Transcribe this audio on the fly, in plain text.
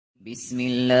بسم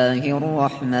الله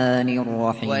الرحمن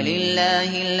الرحيم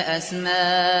ولله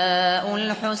الأسماء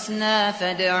الحسنى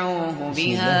فادعوه بها. بسم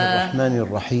الله الرحمن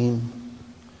الرحيم.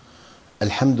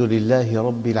 الحمد لله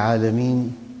رب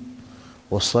العالمين،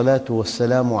 والصلاة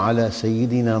والسلام على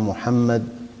سيدنا محمد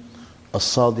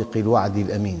الصادق الوعد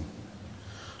الأمين.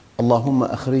 اللهم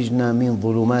أخرجنا من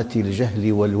ظلمات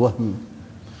الجهل والوهم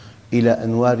إلى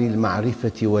أنوار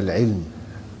المعرفة والعلم،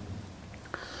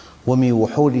 ومن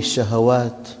وحول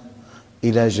الشهوات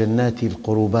إلى جنات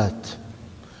القربات.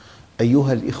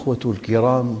 أيها الإخوة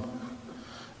الكرام،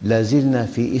 لا زلنا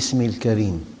في اسم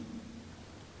الكريم،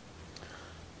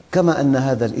 كما أن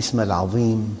هذا الاسم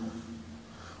العظيم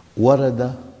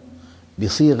ورد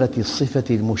بصيغة الصفة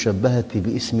المشبهة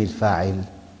باسم الفاعل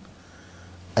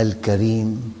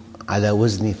الكريم على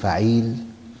وزن فعيل،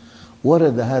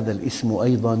 ورد هذا الاسم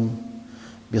أيضاً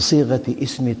بصيغة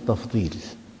اسم التفضيل،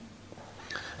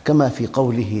 كما في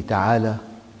قوله تعالى: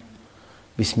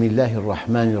 بسم الله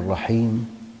الرحمن الرحيم،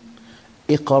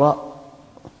 اقرأ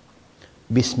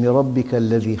باسم ربك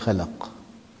الذي خلق،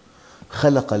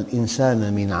 خلق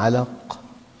الإنسان من علق،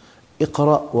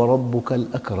 اقرأ وربك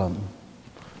الأكرم،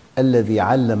 الذي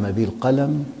علم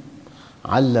بالقلم،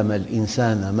 علم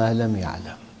الإنسان ما لم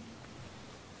يعلم.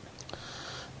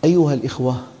 أيها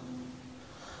الإخوة،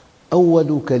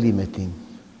 أول كلمة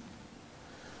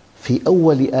في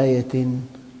أول آية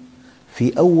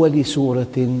في أول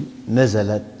سورة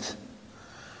نزلت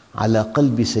على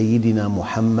قلب سيدنا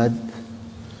محمد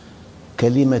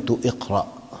كلمة اقرأ،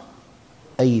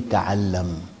 أي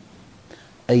تعلم،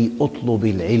 أي اطلب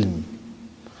العلم،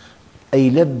 أي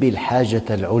لبي الحاجة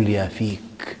العليا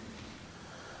فيك.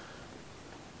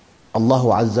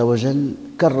 الله عز وجل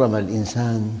كرم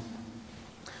الإنسان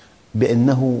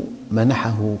بأنه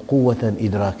منحه قوة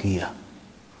إدراكية،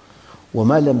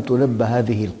 وما لم تلب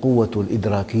هذه القوة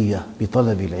الإدراكية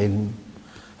بطلب العلم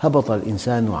هبط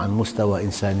الإنسان عن مستوى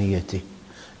إنسانيته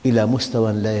إلى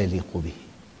مستوى لا يليق به.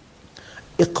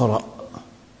 اقرأ،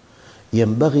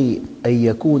 ينبغي أن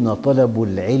يكون طلب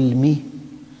العلم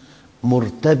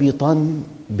مرتبطاً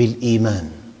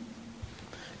بالإيمان.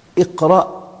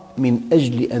 اقرأ من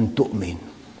أجل أن تؤمن.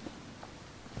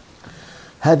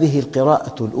 هذه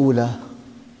القراءة الأولى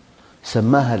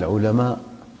سماها العلماء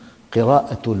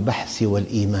قراءة البحث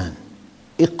والإيمان.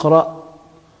 اقرأ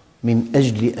من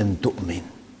أجل أن تؤمن.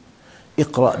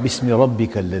 اقرأ باسم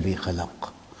ربك الذي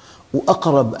خلق،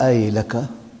 وأقرب آية لك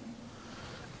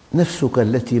نفسك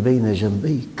التي بين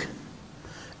جنبيك.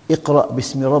 اقرأ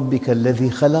باسم ربك الذي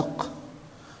خلق،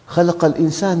 خلق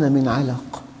الإنسان من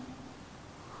علق.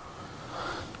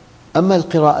 أما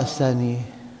القراءة الثانية: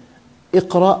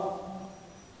 اقرأ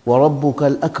وربك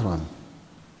الأكرم،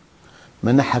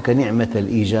 منحك نعمة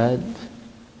الإيجاد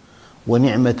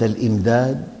ونعمة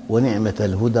الإمداد ونعمة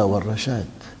الهدى والرشاد.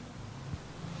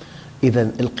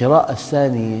 إذن القراءة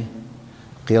الثانية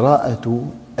قراءة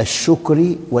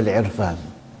الشكر والعرفان.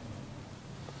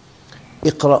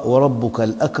 اقرأ وربك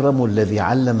الأكرم الذي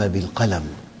علم بالقلم.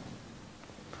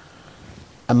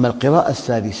 أما القراءة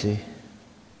الثالثة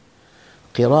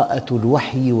قراءة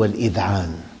الوحي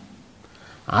والإذعان.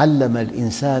 علم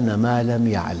الإنسان ما لم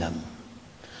يعلم.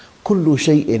 كل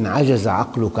شيء عجز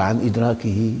عقلك عن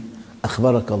إدراكه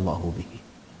أخبرك الله به.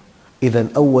 إذن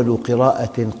أول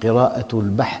قراءة قراءة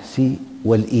البحث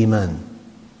والإيمان،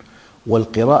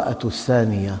 والقراءة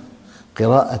الثانية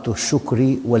قراءة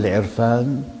الشكر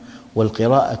والعرفان،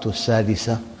 والقراءة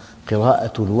الثالثة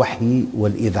قراءة الوحي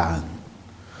والإذعان.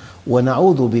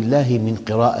 ونعوذ بالله من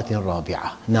قراءة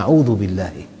رابعة، نعوذ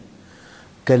بالله: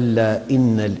 كلا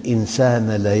إن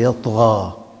الإنسان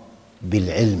ليطغى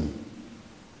بالعلم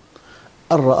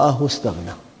أن رآه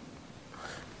استغنى.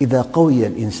 إذا قوي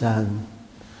الإنسان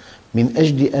من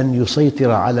أجل أن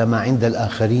يسيطر على ما عند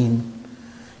الآخرين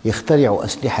يخترع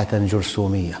أسلحة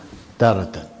جرثومية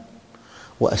تارة،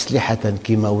 وأسلحة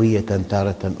كيماوية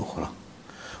تارة أخرى،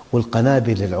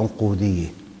 والقنابل العنقودية،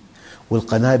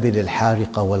 والقنابل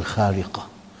الحارقة والخارقة،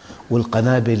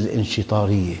 والقنابل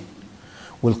الانشطارية،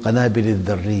 والقنابل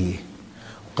الذرية،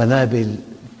 قنابل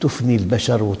تفني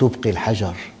البشر وتبقي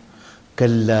الحجر.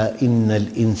 كلا إن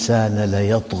الإنسان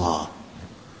ليطغى.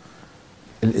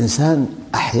 الإنسان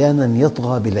أحياناً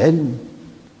يطغى بالعلم،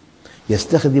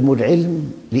 يستخدم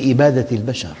العلم لإبادة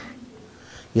البشر،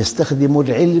 يستخدم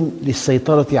العلم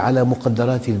للسيطرة على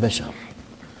مقدرات البشر.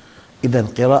 إذن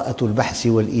قراءة البحث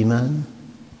والإيمان،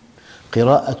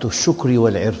 قراءة الشكر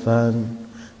والعرفان،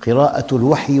 قراءة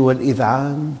الوحي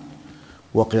والإذعان،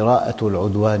 وقراءة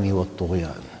العدوان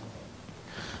والطغيان.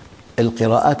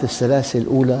 القراءات الثلاث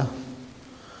الأولى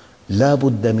لا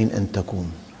بد من أن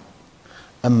تكون.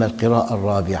 أما القراءة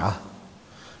الرابعة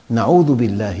نعوذ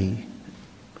بالله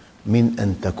من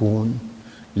أن تكون،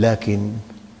 لكن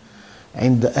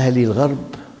عند أهل الغرب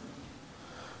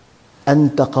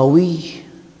أنت قوي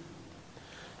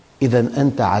إذا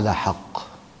أنت على حق،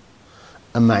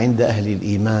 أما عند أهل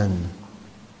الإيمان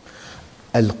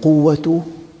القوة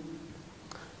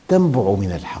تنبع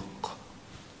من الحق،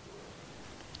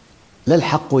 لا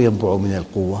الحق ينبع من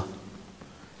القوة،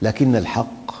 لكن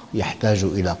الحق يحتاج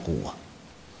إلى قوة.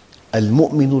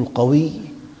 المؤمن القوي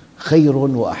خير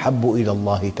وأحب إلى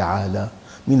الله تعالى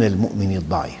من المؤمن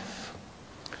الضعيف.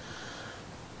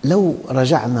 لو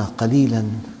رجعنا قليلاً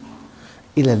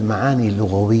إلى المعاني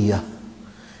اللغوية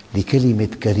لكلمة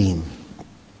كريم،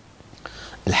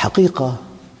 الحقيقة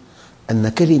أن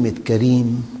كلمة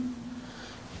كريم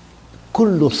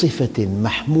كل صفة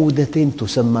محمودة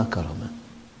تسمى كرما،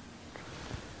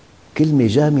 كلمة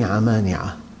جامعة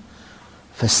مانعة،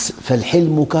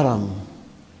 فالحلم كرم،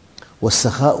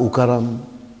 والسخاء كرم،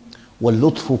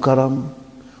 واللطف كرم،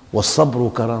 والصبر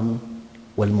كرم،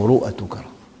 والمروءة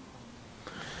كرم.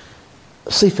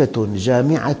 صفة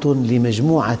جامعة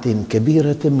لمجموعة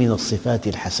كبيرة من الصفات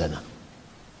الحسنة،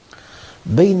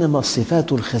 بينما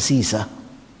الصفات الخسيسة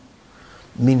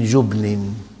من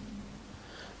جبن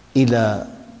إلى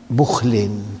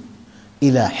بخل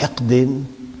إلى حقد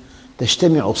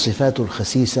تجتمع الصفات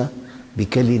الخسيسة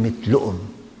بكلمة لؤم.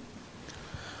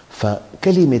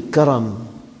 فكلمة كرم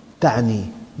تعني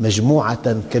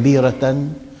مجموعة كبيرة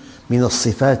من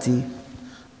الصفات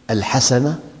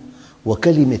الحسنة،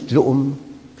 وكلمة لؤم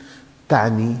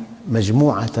تعني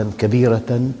مجموعة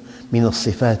كبيرة من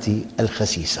الصفات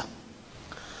الخسيسة.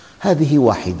 هذه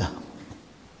واحدة.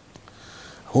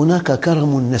 هناك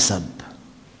كرم النسب.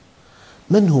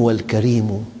 من هو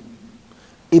الكريم؟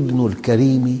 ابن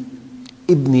الكريم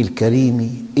ابن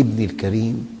الكريم ابن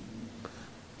الكريم،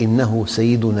 إنه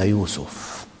سيدنا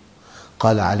يوسف.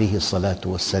 قال عليه الصلاة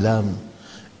والسلام: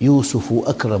 يوسف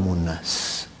أكرم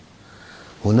الناس.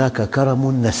 هناك كرم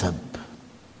النسب،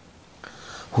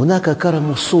 هناك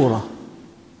كرم الصورة.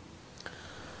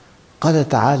 قال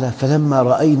تعالى: فلما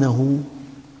رأينه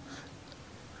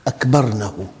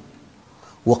أكبرنه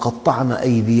وقطعن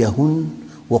أيديهن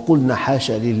وقلن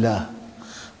حاشا لله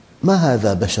ما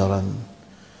هذا بشرا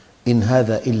إن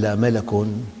هذا إلا ملك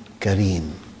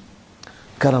كريم.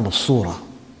 كرم الصورة.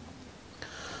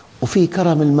 وفي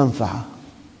كرم المنفعة.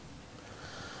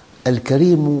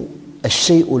 الكريم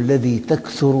الشيء الذي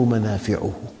تكثر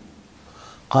منافعه.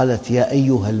 قالت: يا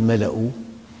أيها الملأ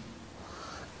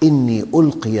إني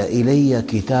ألقي إلي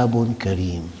كتاب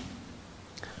كريم،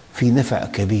 في نفع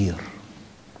كبير.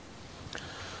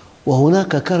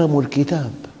 وهناك كرم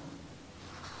الكتاب.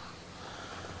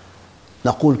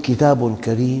 نقول كتاب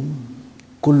كريم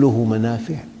كله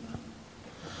منافع،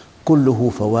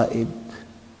 كله فوائد،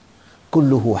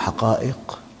 كله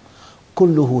حقائق،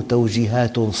 كله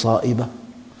توجيهات صائبة،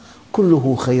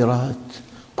 كله خيرات،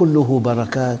 كله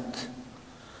بركات.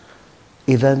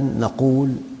 إذن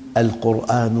نقول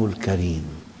القرآن الكريم.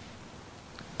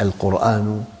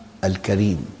 القرآن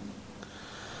الكريم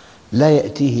لا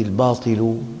يأتيه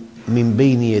الباطل من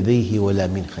بين يديه ولا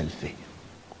من خلفه،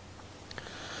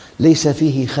 ليس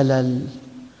فيه خلل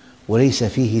وليس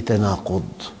فيه تناقض،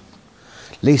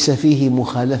 ليس فيه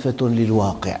مخالفة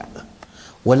للواقع،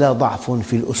 ولا ضعف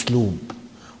في الأسلوب،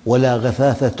 ولا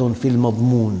غثاثة في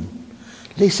المضمون،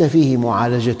 ليس فيه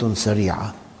معالجة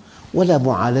سريعة ولا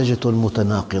معالجة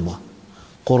متناقضة.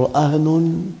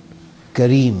 قرآن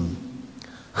كريم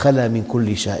خلا من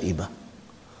كل شائبة.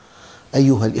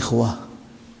 أيها الإخوة،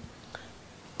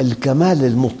 الكمال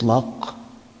المطلق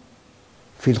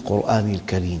في القرآن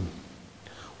الكريم،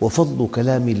 وفضل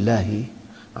كلام الله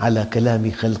على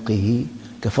كلام خلقه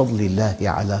كفضل الله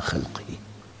على خلقه.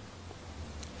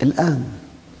 الآن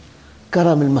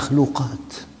كرم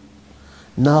المخلوقات: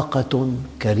 ناقة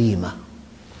كريمة،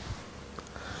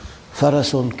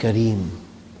 فرس كريم.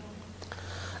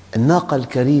 الناقة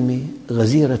الكريمة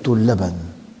غزيرة اللبن،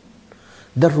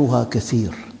 درها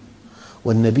كثير.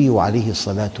 والنبي عليه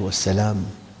الصلاة والسلام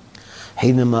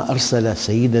حينما أرسل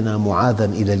سيدنا معاذا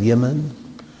إلى اليمن،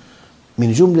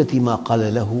 من جملة ما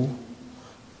قال له: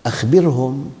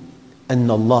 أخبرهم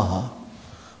أن الله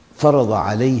فرض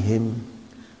عليهم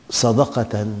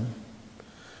صدقة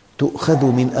تؤخذ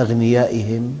من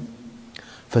أغنيائهم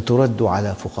فترد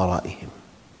على فقرائهم،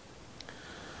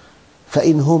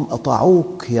 فإن هم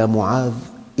أطاعوك يا معاذ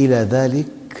إلى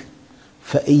ذلك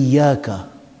فإياك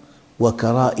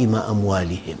وكرائم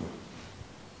أموالهم.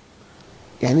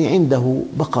 يعني عنده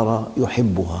بقرة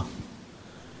يحبها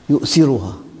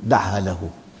يؤسرها، دعها له،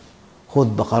 خذ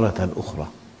بقرة أخرى.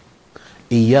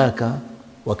 إياك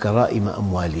وكرائم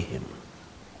أموالهم.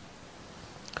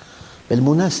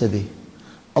 بالمناسبة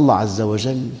الله عز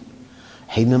وجل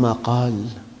حينما قال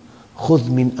خذ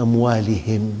من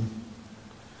أموالهم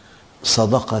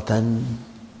صدقة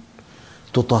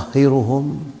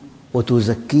تطهرهم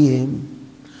وتزكيهم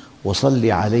وصل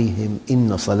عليهم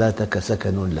إن صلاتك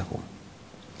سكن لهم.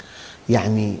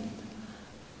 يعني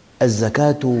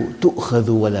الزكاة تؤخذ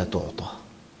ولا تعطى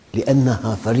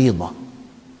لأنها فريضة،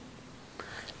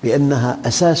 لأنها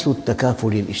أساس التكافل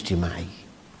الاجتماعي.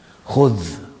 خذ،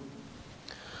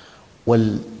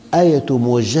 والآية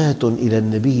موجهة إلى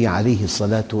النبي عليه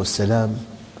الصلاة والسلام،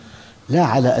 لا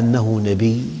على أنه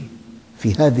نبي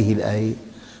في هذه الآية،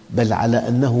 بل على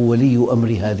أنه ولي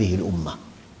أمر هذه الأمة.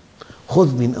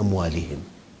 خذ من أموالهم،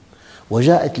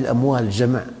 وجاءت الأموال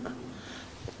جمع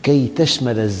كي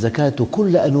تشمل الزكاة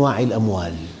كل أنواع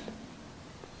الأموال،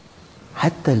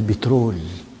 حتى البترول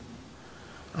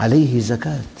عليه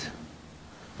زكاة.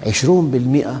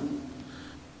 20%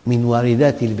 من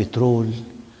واردات البترول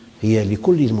هي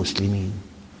لكل المسلمين.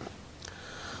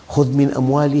 خذ من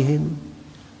أموالهم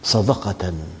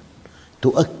صدقة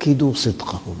تؤكد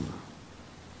صدقهم.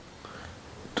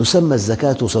 تسمى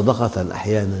الزكاة صدقة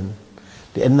أحياناً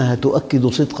لأنها تؤكد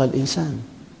صدق الإنسان.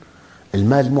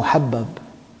 المال محبب،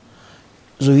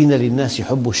 زين للناس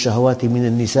حب الشهوات من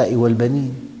النساء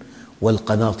والبنين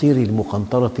والقناطير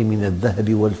المقنطرة من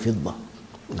الذهب والفضة.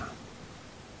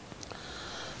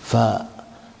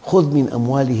 فخذ من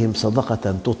أموالهم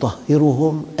صدقة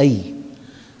تطهرهم، أي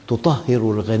تطهر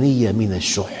الغني من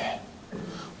الشح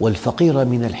والفقير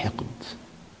من الحقد،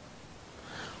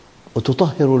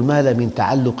 وتطهر المال من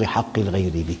تعلق حق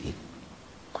الغير به،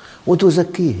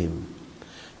 وتزكيهم،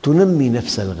 تنمي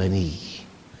نفس الغني،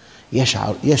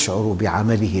 يشعر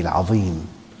بعمله العظيم،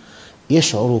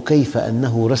 يشعر كيف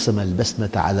أنه رسم البسمة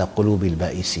على قلوب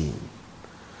البائسين،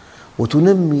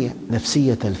 وتنمي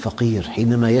نفسية الفقير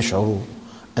حينما يشعر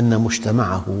أن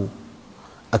مجتمعه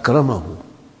أكرمه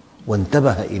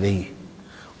وانتبه إليه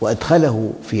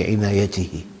وأدخله في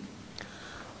عنايته.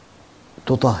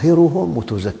 تطهرهم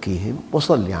وتزكيهم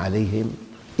وصل عليهم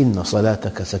إن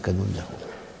صلاتك سكن لهم.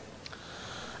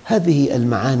 هذه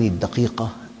المعاني الدقيقة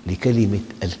لكلمة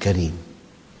الكريم.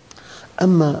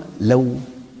 أما لو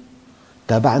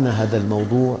تابعنا هذا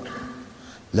الموضوع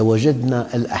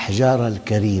لوجدنا الأحجار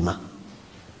الكريمة.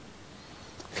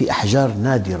 في أحجار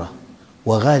نادرة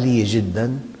وغالية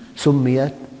جداً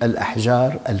سميت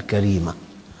الأحجار الكريمة.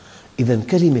 إذن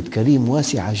كلمة كريم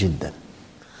واسعة جداً.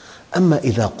 أما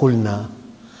إذا قلنا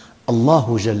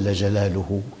الله جل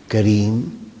جلاله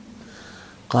كريم،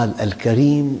 قال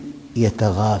الكريم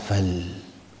يتغافل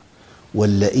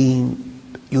واللئيم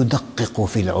يدقق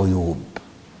في العيوب.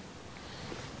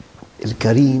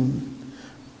 الكريم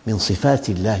من صفات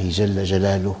الله جل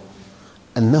جلاله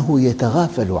أنه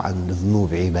يتغافل عن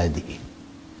ذنوب عباده،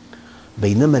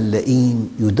 بينما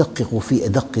اللئيم يدقق في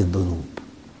أدق الذنوب.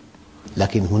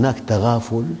 لكن هناك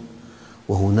تغافل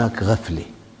وهناك غفلة.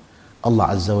 الله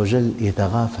عز وجل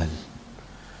يتغافل،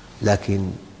 لكن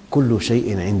كل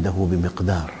شيء عنده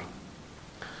بمقدار،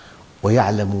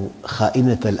 ويعلم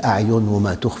خائنة الأعين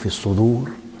وما تخفي الصدور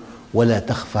ولا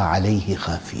تخفى عليه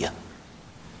خافية.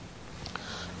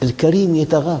 الكريم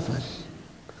يتغافل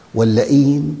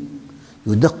واللئيم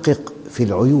يدقق في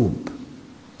العيوب.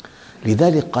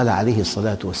 لذلك قال عليه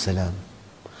الصلاة والسلام: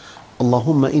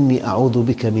 اللهم إني أعوذ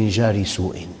بك من جار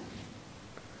سوء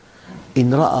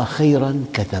إن رأى خيراً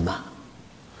كتمه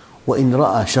وإن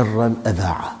رأى شراً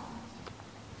أذاعه.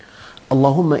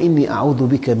 اللهم إني أعوذ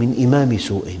بك من إمام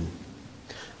سوء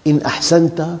إن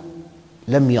أحسنت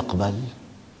لم يقبل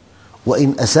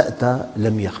وإن أسأت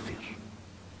لم يغفر.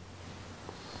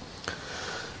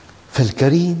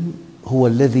 فالكريم هو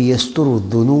الذي يستر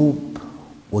الذنوب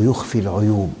ويخفي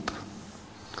العيوب.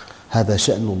 هذا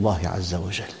شأن الله عز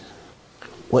وجل.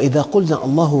 وإذا قلنا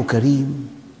الله كريم،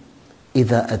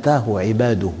 إذا أتاه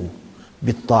عباده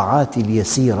بالطاعات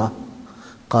اليسيرة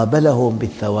قابلهم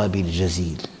بالثواب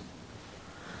الجزيل.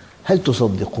 هل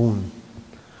تصدقون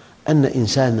أن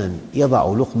إنساناً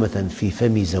يضع لقمة في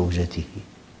فم زوجته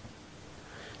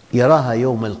يراها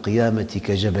يوم القيامة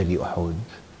كجبل أحد؟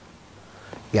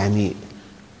 يعني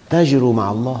تاجروا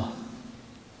مع الله.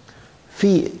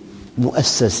 في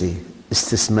مؤسسة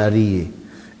استثمارية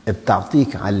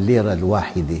بتعطيك على الليرة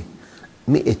الواحدة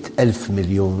 100,000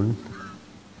 مليون،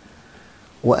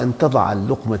 وأن تضع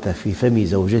اللقمة في فم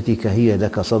زوجتك هي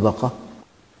لك صدقة.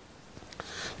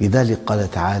 لذلك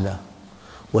قال تعالى: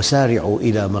 وسارعوا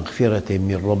إلى مغفرة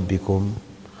من ربكم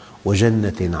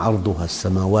وجنة عرضها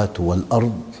السماوات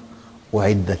والأرض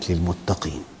أعدت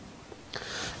للمتقين.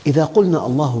 إذا قلنا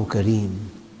الله كريم،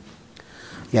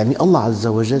 يعني الله عز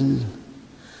وجل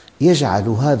يجعل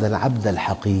هذا العبد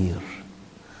الحقير،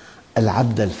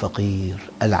 العبد الفقير،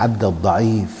 العبد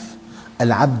الضعيف،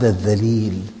 العبد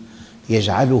الذليل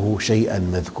يجعله شيئا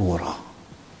مذكورا.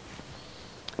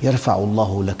 يرفع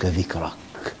الله لك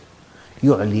ذكرك،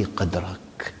 يعلي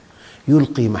قدرك،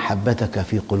 يلقي محبتك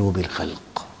في قلوب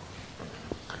الخلق.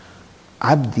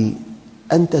 عبدي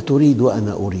أنت تريد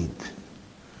وأنا أريد،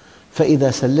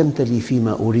 فإذا سلمت لي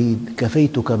فيما أريد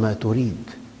كفيتك ما تريد،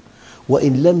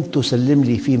 وإن لم تسلم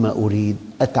لي فيما أريد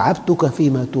أتعبتك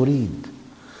فيما تريد،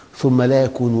 ثم لا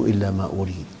يكون إلا ما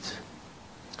أريد.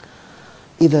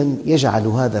 إذن يجعل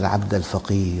هذا العبد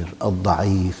الفقير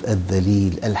الضعيف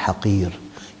الذليل الحقير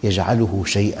يجعله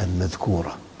شيئا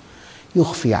مذكورا،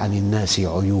 يخفي عن الناس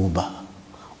عيوبه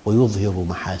ويظهر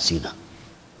محاسنه.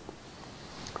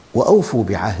 وأوفوا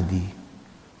بعهدي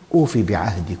أوف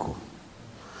بعهدكم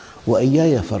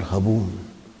وإياي فارهبون.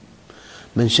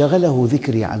 من شغله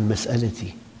ذكري عن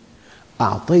مسألتي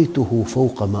أعطيته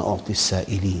فوق ما أعطي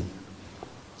السائلين.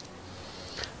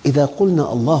 إذا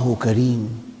قلنا الله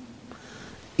كريم،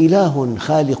 إله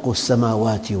خالق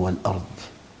السماوات والأرض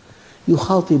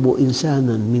يخاطب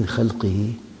إنسانا من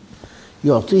خلقه،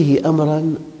 يعطيه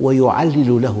أمرا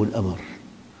ويعلل له الأمر.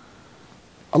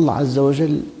 الله عز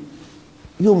وجل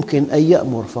يمكن أن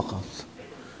يأمر فقط.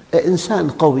 إنسان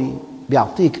قوي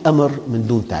يعطيك أمر من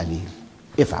دون تعليل،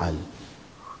 افعل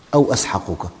أو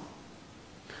أسحقك.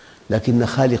 لكن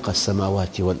خالق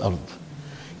السماوات والأرض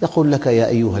يقول لك يا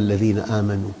أيها الذين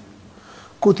آمنوا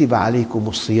كتب عليكم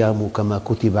الصيام كما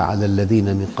كتب على الذين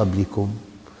من قبلكم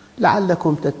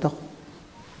لعلكم تتقون.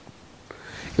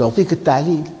 يعطيك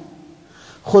التعليل،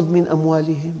 خذ من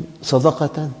أموالهم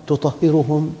صدقة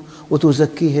تطهرهم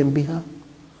وتزكيهم بها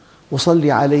وصل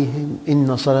عليهم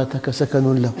إن صلاتك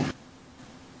سكن لهم.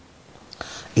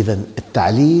 إذن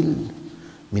التعليل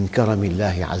من كرم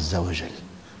الله عز وجل.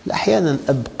 أحيانا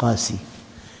أب قاسي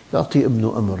يعطي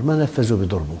ابنه أمر ما نفذه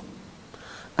بضربه،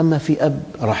 أما في أب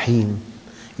رحيم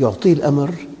يعطيه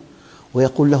الأمر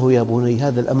ويقول له يا بني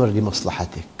هذا الأمر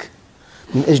لمصلحتك،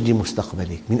 من أجل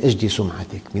مستقبلك، من أجل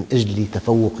سمعتك، من أجل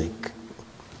تفوقك.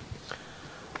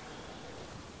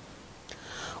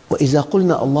 وإذا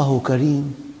قلنا الله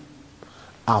كريم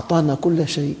أعطانا كل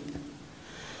شيء.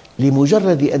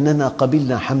 لمجرد أننا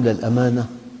قبلنا حمل الأمانة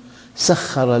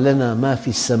سخر لنا ما في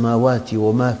السماوات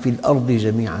وما في الأرض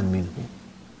جميعا منه.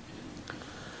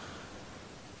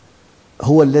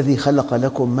 هو الذي خلق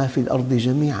لكم ما في الأرض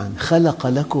جميعا،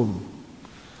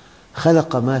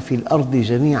 خلق ما في الأرض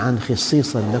جميعا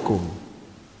خصيصا لكم.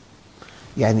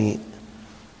 يعني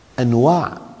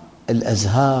أنواع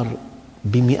الأزهار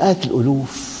بمئات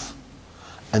الألوف،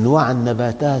 أنواع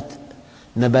النباتات،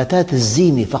 نباتات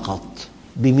الزينة فقط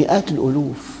بمئات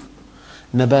الألوف،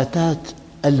 نباتات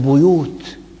البيوت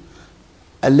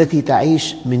التي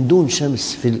تعيش من دون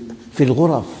شمس في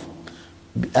الغرف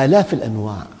بآلاف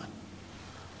الأنواع.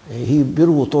 هي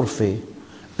بيرووا طرفة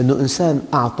أنه إنسان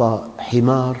أعطى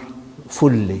حمار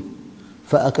فلة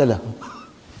فأكلها،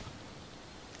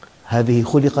 هذه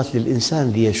خلقت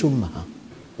للإنسان ليشمها.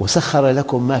 وسخر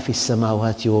لكم ما في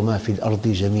السماوات وما في الأرض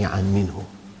جميعا منه.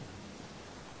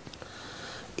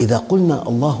 إذا قلنا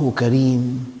الله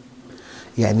كريم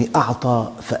يعني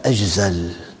أعطى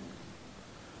فأجزل،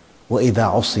 وإذا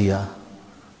عصي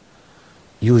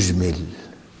يجمل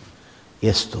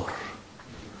يستر.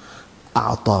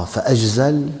 أعطى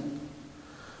فأجزل،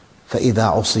 فإذا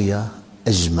عصي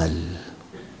أجمل.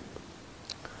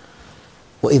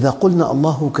 وإذا قلنا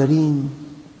الله كريم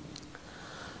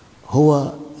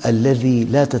هو الذي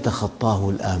لا تتخطاه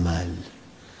الآمال،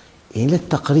 يعني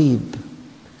للتقريب.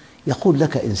 يقول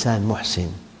لك إنسان محسن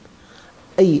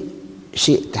أي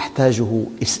شيء تحتاجه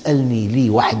اسألني لي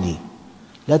وحدي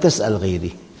لا تسأل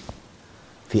غيري.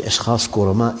 في أشخاص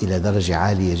كرماء إلى درجة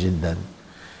عالية جدا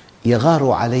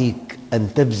يغار عليك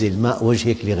أن تبذل ماء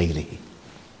وجهك لغيره.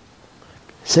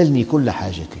 سلني كل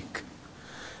حاجتك،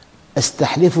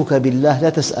 أستحلفك بالله لا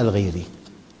تسأل غيري.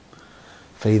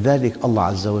 فلذلك الله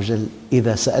عز وجل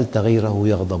إذا سألت غيره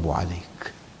يغضب عليك.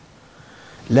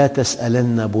 لا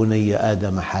تسألن بني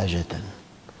آدم حاجة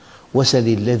وسل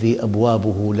الذي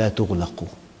أبوابه لا تغلق.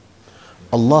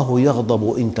 الله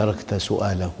يغضب إن تركت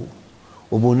سؤاله،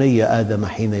 وبني آدم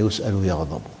حين يسأل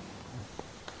يغضب.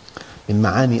 من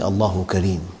معاني الله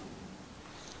كريم.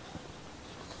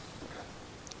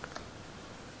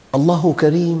 الله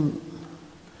كريم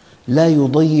لا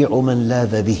يضيع من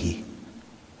لاذ به،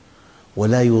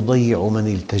 ولا يضيع من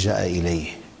التجأ إليه،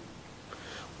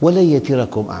 ولن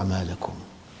يتركم أعمالكم.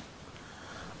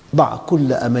 ضع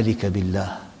كل أملك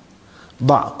بالله،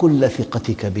 ضع كل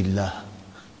ثقتك بالله،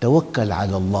 توكل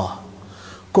على الله،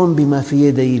 كن بما في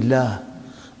يدي الله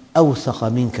أوثق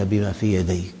منك بما في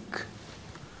يديك.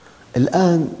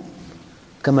 الآن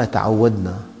كما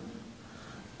تعودنا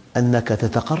أنك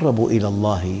تتقرب إلى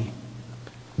الله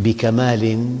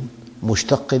بكمال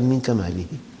مشتق من كماله.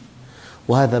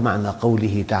 وهذا معنى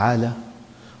قوله تعالى: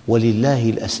 ولله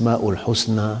الأسماء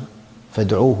الحسنى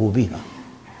فادعوه بها.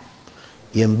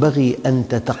 ينبغي أن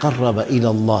تتقرب إلى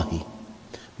الله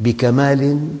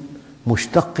بكمال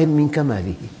مشتق من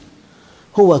كماله.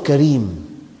 هو كريم،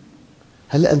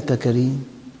 هل أنت كريم؟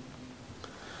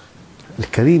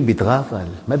 الكريم بيتغافل،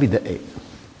 ما بيدقق.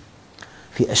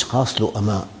 في أشخاص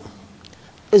لؤماء،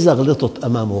 إذا غلطت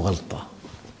أمامه غلطة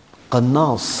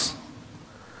قناص.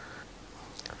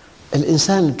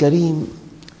 الإنسان الكريم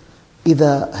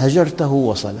إذا هجرته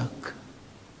وصلك.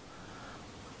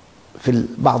 في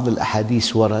بعض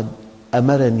الأحاديث ورد: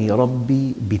 أمرني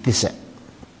ربي ب9: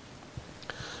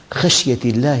 خشية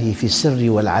الله في السر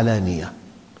والعلانية،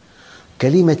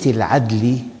 كلمة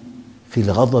العدل في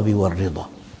الغضب والرضا.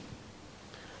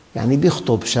 يعني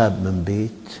بيخطب شاب من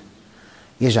بيت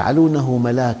يجعلونه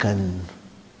ملاكاً،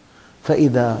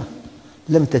 فإذا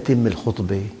لم تتم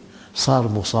الخطبة صار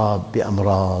مصاب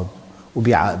بأمراض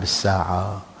وبيعاق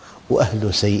بالساعة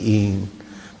وأهله سيئين،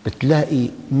 بتلاقي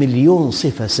مليون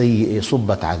صفة سيئة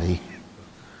صبت عليه.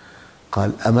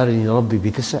 قال: أمرني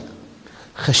ربي ب9: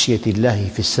 خشية الله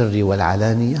في السر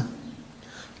والعلانية،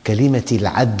 كلمة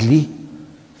العدل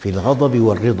في الغضب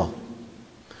والرضا،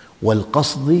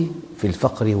 والقصد في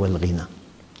الفقر والغنى،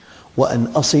 وأن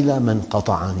أصل من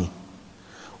قطعني،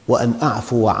 وأن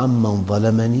أعفو عمن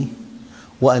ظلمني،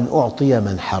 وأن أعطي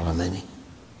من حرمني،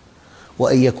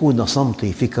 وأن يكون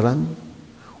صمتي فكراً،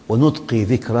 ونطقي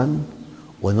ذكراً،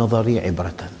 ونظري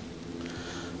عبرة.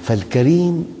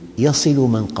 فالكريم يصل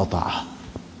من قطعه،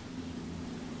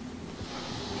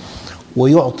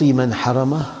 ويعطي من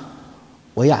حرمه،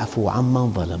 ويعفو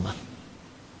عمن ظلمه.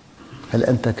 هل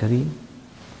أنت كريم؟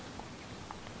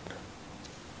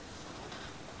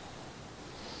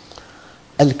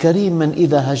 الكريم من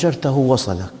إذا هجرته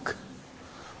وصلك،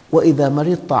 وإذا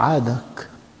مرضت عادك،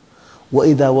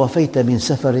 وإذا وفيت من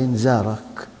سفر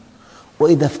زارك،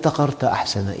 وإذا افتقرت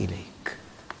أحسن إليك.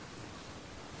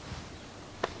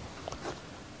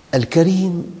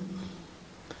 الكريم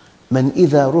من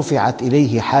إذا رفعت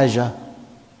إليه حاجة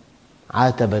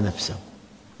عاتب نفسه.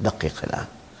 دقق الآن،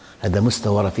 هذا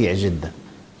مستوى رفيع جدا.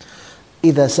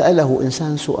 إذا سأله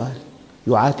إنسان سؤال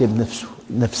يعاتب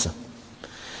نفسه: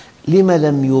 لم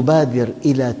لم يبادر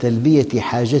إلى تلبية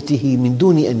حاجته من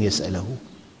دون أن يسأله؟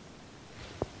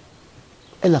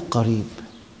 إلك قريب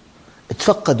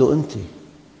تفقده أنت،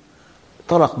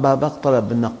 طرق بابك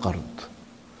طلب منك قرض،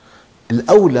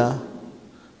 الأولى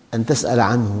أن تسأل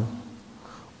عنه،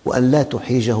 وأن لا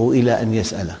تحيجه إلى أن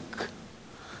يسألك،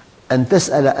 أن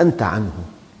تسأل أنت عنه.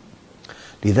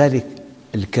 لذلك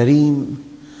الكريم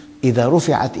إذا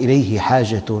رفعت إليه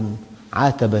حاجة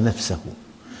عاتب نفسه: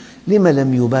 لم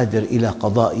لم يبادر إلى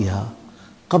قضائها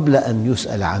قبل أن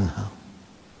يسأل عنها؟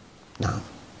 نعم،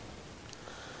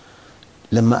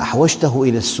 لما أحوجته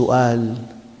إلى السؤال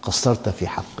قصرت في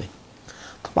حقه.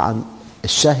 طبعا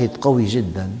الشاهد قوي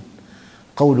جدا،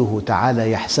 قوله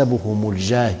تعالى: يحسبهم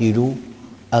الجاهل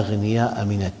أغنياء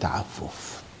من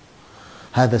التعفف.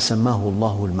 هذا سماه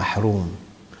الله المحروم.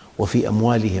 وفي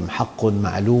أموالهم حق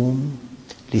معلوم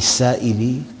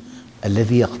للسائل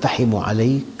الذي يقتحم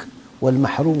عليك،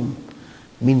 والمحروم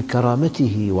من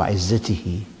كرامته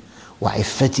وعزته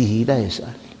وعفته لا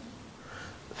يسأل،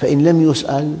 فإن لم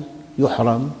يسأل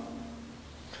يحرم.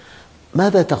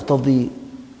 ماذا تقتضي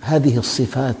هذه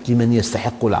الصفات لمن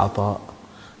يستحق العطاء؟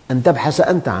 أن تبحث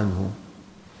أنت عنه،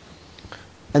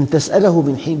 أن تسأله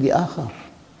من حين لآخر.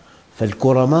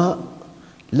 فالكرماء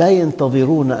لا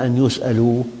ينتظرون أن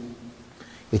يسألوا،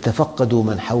 يتفقدوا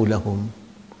من حولهم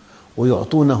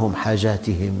ويعطونهم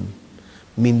حاجاتهم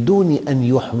من دون أن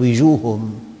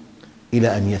يحوجوهم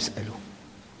إلى أن يسألوا.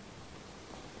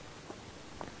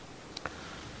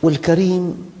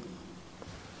 والكريم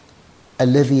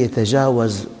الذي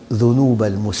يتجاوز ذنوب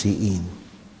المسيئين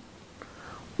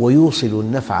ويوصل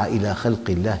النفع إلى خلق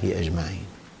الله أجمعين،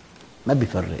 ما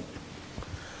بيفرق.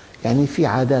 يعني في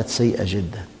عادات سيئة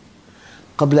جدا،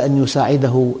 قبل أن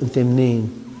يساعده أنت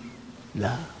منين؟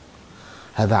 لا،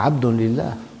 هذا عبد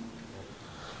لله،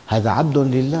 هذا عبد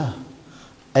لله.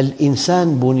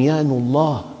 الإنسان بنيان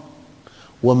الله،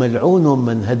 وملعون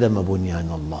من هدم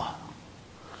بنيان الله.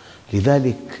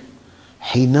 لذلك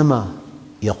حينما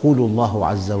يقول الله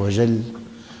عز وجل: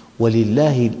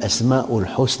 ولله الأسماء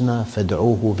الحسنى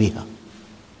فادعوه بها،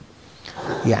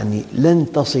 يعني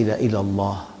لن تصل إلى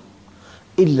الله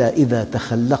إلا إذا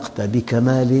تخلقت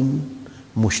بكمال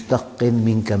مشتق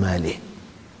من كماله.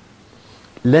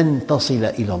 لن تصل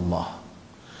إلى الله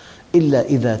إلا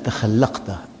إذا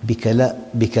تخلقت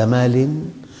بكمال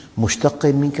مشتق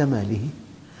من كماله.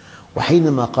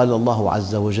 وحينما قال الله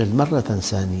عز وجل مرة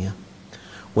ثانية: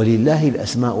 ولله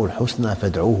الأسماء الحسنى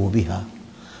فادعوه بها.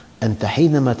 أنت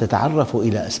حينما تتعرف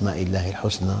إلى أسماء الله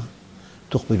الحسنى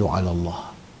تقبل على الله،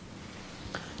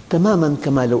 تماما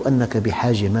كما لو أنك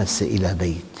بحاجة ماسة إلى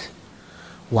بيت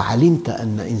وعلمت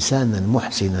أن إنسانا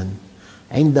محسنا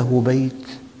عنده بيت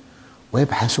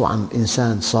ويبحث عن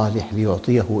إنسان صالح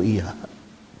ليعطيه إياه،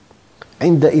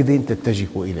 عندئذ تتجه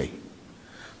إليه.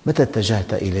 متى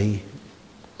اتجهت إليه؟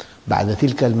 بعد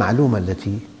تلك المعلومة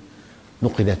التي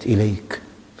نقلت إليك.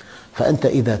 فأنت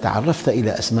إذا تعرفت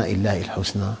إلى أسماء الله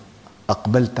الحسنى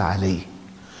أقبلت عليه،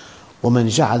 ومن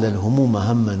جعل الهموم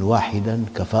هماً واحداً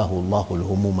كفاه الله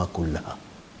الهموم كلها.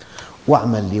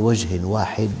 واعمل لوجه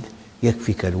واحد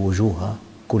يكفك الوجوه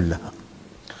كلها.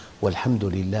 والحمد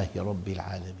لله رب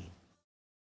العالمين.